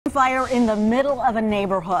Fire in the middle of a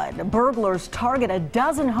neighborhood. Burglars target a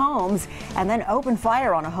dozen homes and then open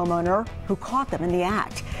fire on a homeowner who caught them in the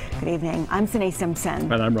act. Good evening. I'm Sine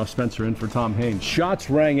Simpson. And I'm Russ Spencer in for Tom Haines. Shots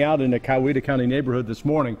rang out in a Coweta County neighborhood this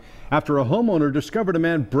morning after a homeowner discovered a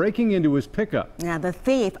man breaking into his pickup. Yeah, the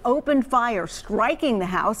thief opened fire, striking the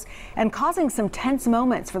house and causing some tense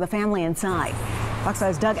moments for the family inside. Fox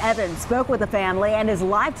 5's Doug Evans spoke with the family and is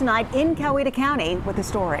live tonight in Coweta County with the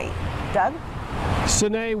story. Doug?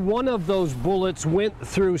 Sine, one of those bullets went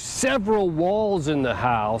through several walls in the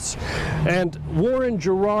house, and Warren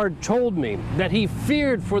Gerard told me that he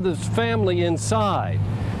feared for this family inside.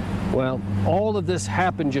 Well, all of this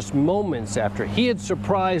happened just moments after he had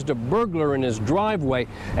surprised a burglar in his driveway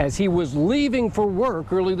as he was leaving for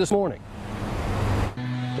work early this morning.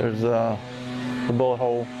 There's the bullet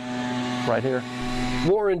hole right here.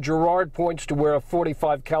 Warren Gerard points to where a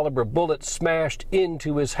 .45 caliber bullet smashed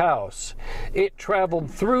into his house. It traveled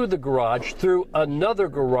through the garage, through another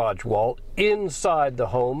garage wall, inside the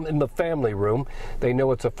home, in the family room. They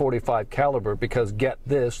know it's a .45 caliber because, get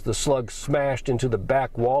this, the slug smashed into the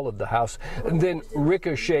back wall of the house, and then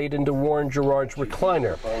ricocheted into Warren Gerard's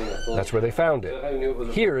recliner. That's where they found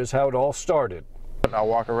it. Here is how it all started. I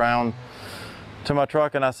walk around to my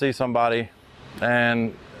truck and I see somebody,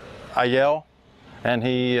 and I yell, and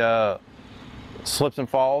he slips and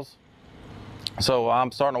falls. So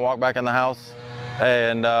I'm starting to walk back in the house,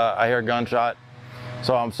 and I hear a gunshot.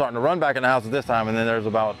 So I'm starting to run back in the house at this time, and then there's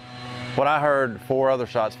about, what I heard, 4 other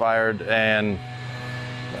shots fired, and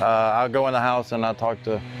I go in the house and I talk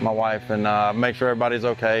to my wife and make sure everybody's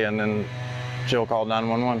okay, and then she'll call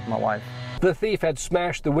 911, my wife. The thief had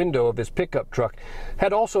smashed the window of his pickup truck,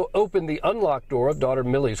 had also opened the unlocked door of daughter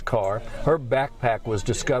Millie's car. Her backpack was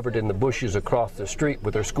discovered in the bushes across the street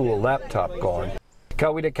with her school laptop gone.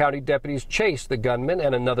 Coweta County deputies chased the gunman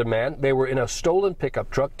and another man. They were in a stolen pickup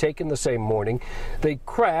truck taken the same morning. They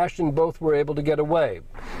crashed and both were able to get away.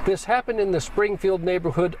 This happened in the Springfield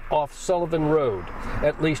neighborhood off Sullivan Road.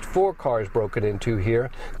 At least 4 cars broken into here.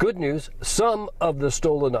 Good news, some of the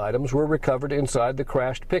stolen items were recovered inside the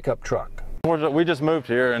crashed pickup truck. We just moved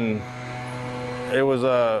here, and it was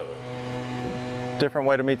a different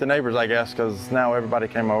way to meet the neighbors, I guess, because now everybody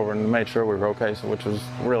came over and made sure we were okay, so, which was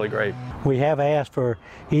really great. We have asked for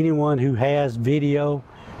anyone who has video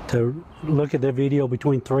to look at their video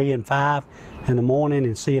between 3 and 5 in the morning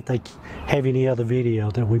and see if they have any other video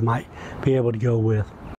that we might be able to go with.